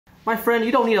My friend,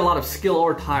 you don't need a lot of skill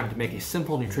or time to make a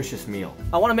simple, nutritious meal.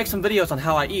 I want to make some videos on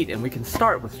how I eat, and we can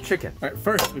start with chicken. Alright,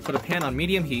 first we put a pan on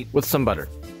medium heat with some butter.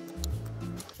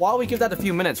 While we give that a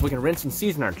few minutes, we can rinse and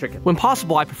season our chicken. When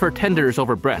possible, I prefer tenders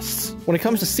over breasts. When it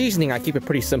comes to seasoning, I keep it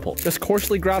pretty simple. Just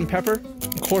coarsely ground pepper,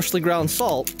 coarsely ground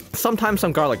salt, sometimes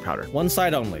some garlic powder. One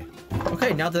side only.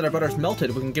 Okay, now that our butter's melted,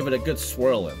 we can give it a good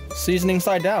swirl in. Seasoning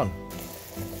side down.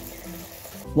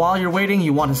 While you're waiting,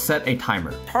 you want to set a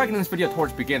timer. Targeting this video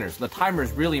towards beginners, the timer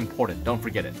is really important, don't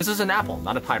forget it. This is an apple,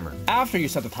 not a timer. After you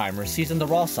set the timer, season the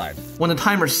raw side. When the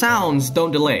timer sounds,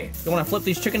 don't delay. You want to flip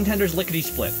these chicken tenders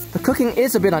lickety-split. The cooking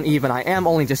is a bit uneven, I am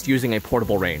only just using a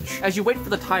portable range. As you wait for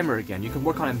the timer again, you can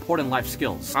work on important life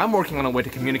skills. I'm working on a way to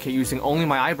communicate using only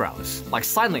my eyebrows, like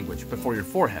sign language before your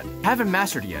forehead. I haven't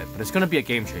mastered it yet, but it's gonna be a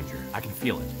game changer. I can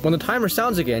feel it. When the timer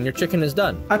sounds again, your chicken is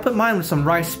done. I put mine with some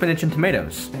rice, spinach, and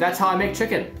tomatoes. And that's how I make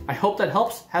chicken. I hope that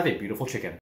helps. Have a beautiful chicken.